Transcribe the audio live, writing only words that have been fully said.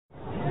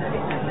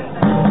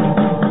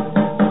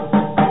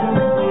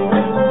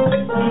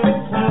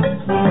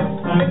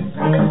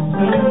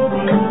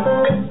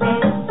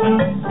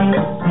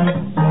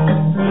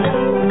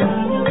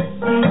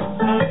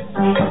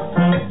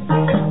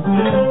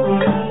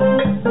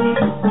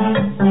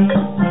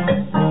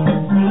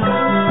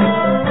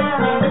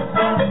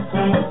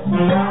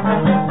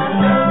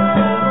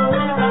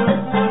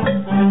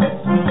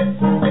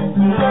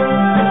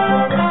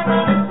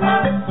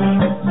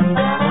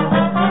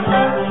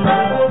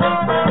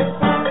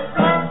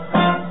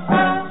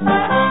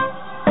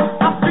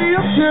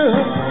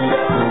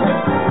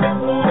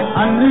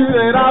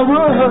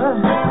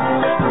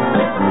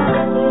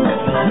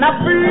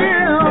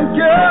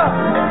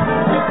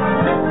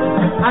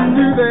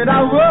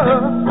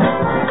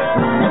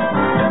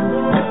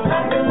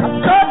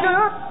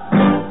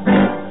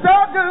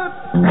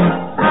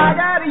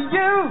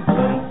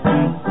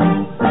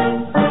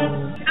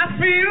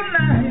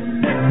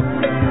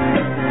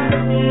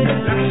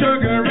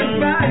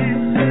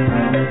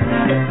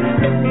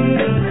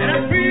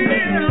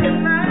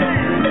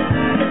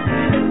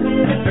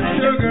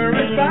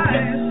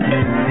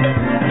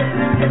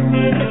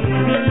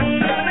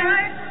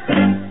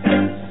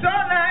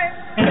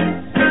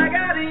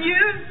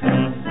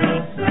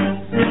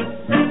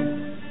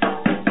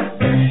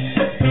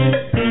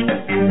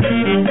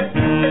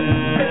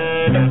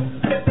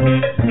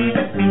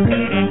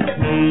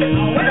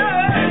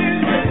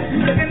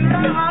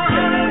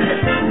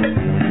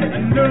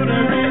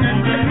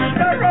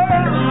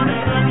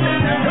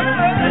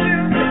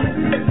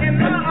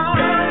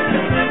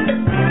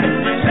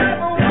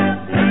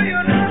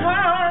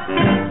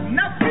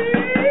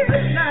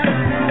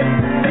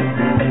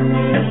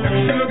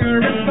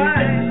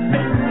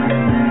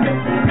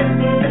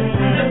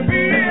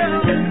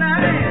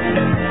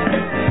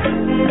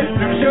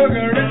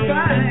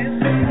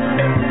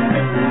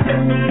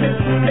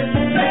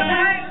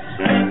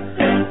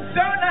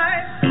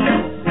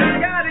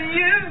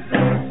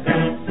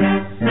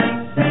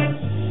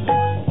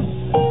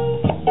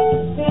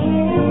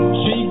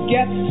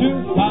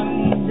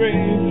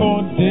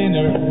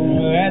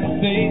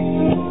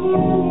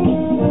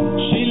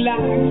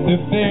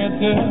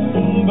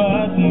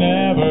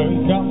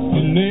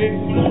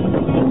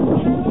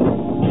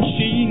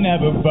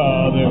never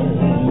bothers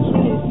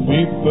the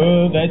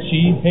people that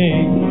she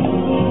hates.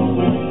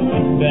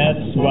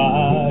 That's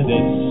why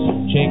this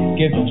chick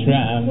is a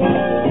tramp.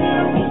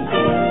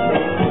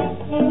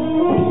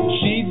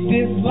 She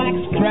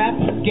dislikes crap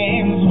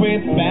games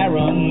with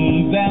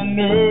barons and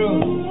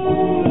earls.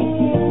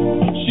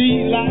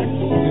 She likes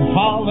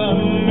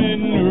Harlem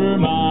in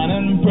ermine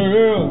and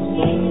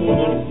pearls.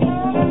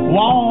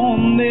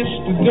 Warmish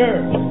to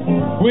dirt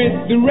with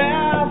the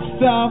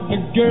rest of the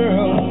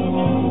girls.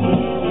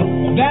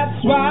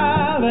 That's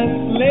why this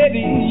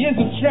lady is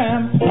a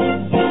tramp.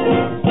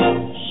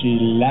 She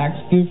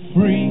likes the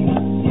free,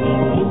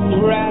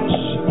 fresh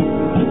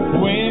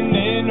wind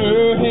in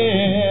her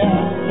hair,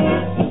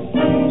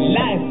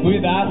 life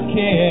without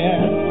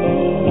care.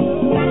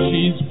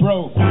 She's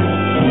broke,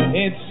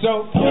 it's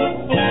soaked,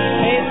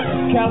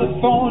 it's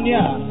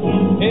California,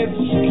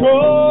 it's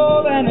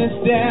cold and it's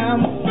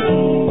damp.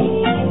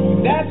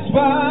 That's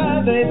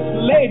why this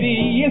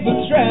lady is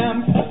a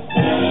tramp.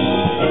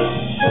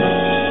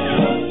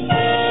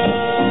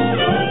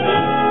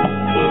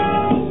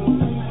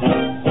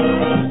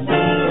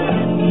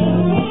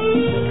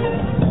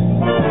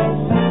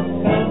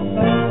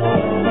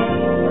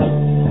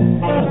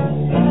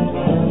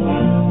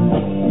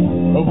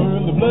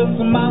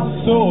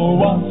 So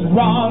what's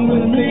wrong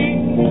with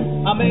me?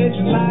 I'm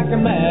aging like a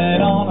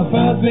man on a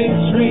fuzzy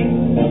tree.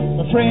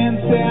 My friends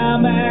say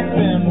I'm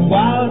acting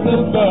wild as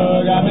a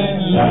bug. I'm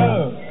in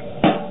love,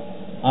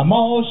 I'm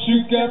all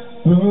shook up.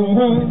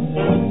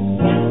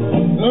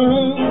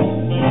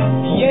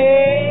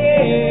 Yeah,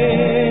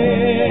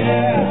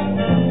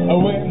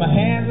 with my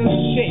hands are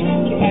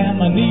shaky and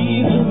my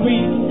knees are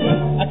weak.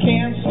 I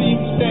can't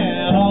seem to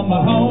stand on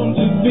my own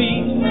 2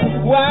 feet.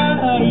 Why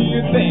do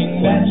you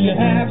think that you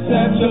have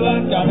such a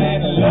luck? I'm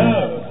in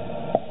love,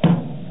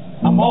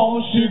 I'm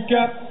all shook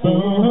up.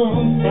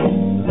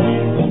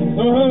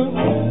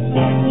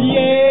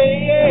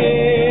 Yeah.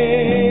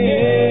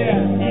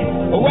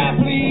 Well,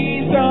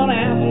 please don't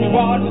ask me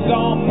what is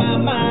on my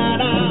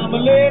mind. I'm a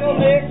little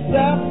mixed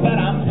up, but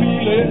I'm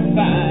feeling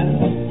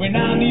fine. When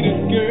I need a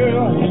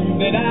girl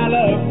that I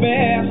love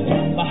best,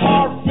 my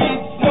heart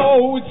beats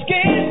so it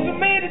scares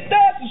me to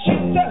death. She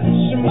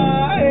touches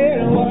my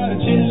head,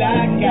 what she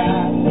like?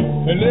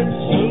 Her lips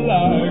are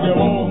like a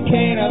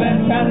volcano that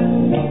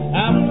time.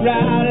 I'm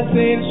proud to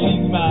say that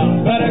she's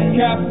my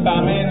buttercup.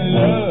 I'm in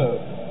love,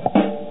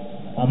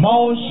 I'm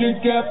all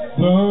shook up.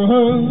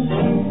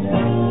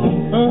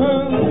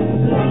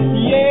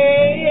 Yeah.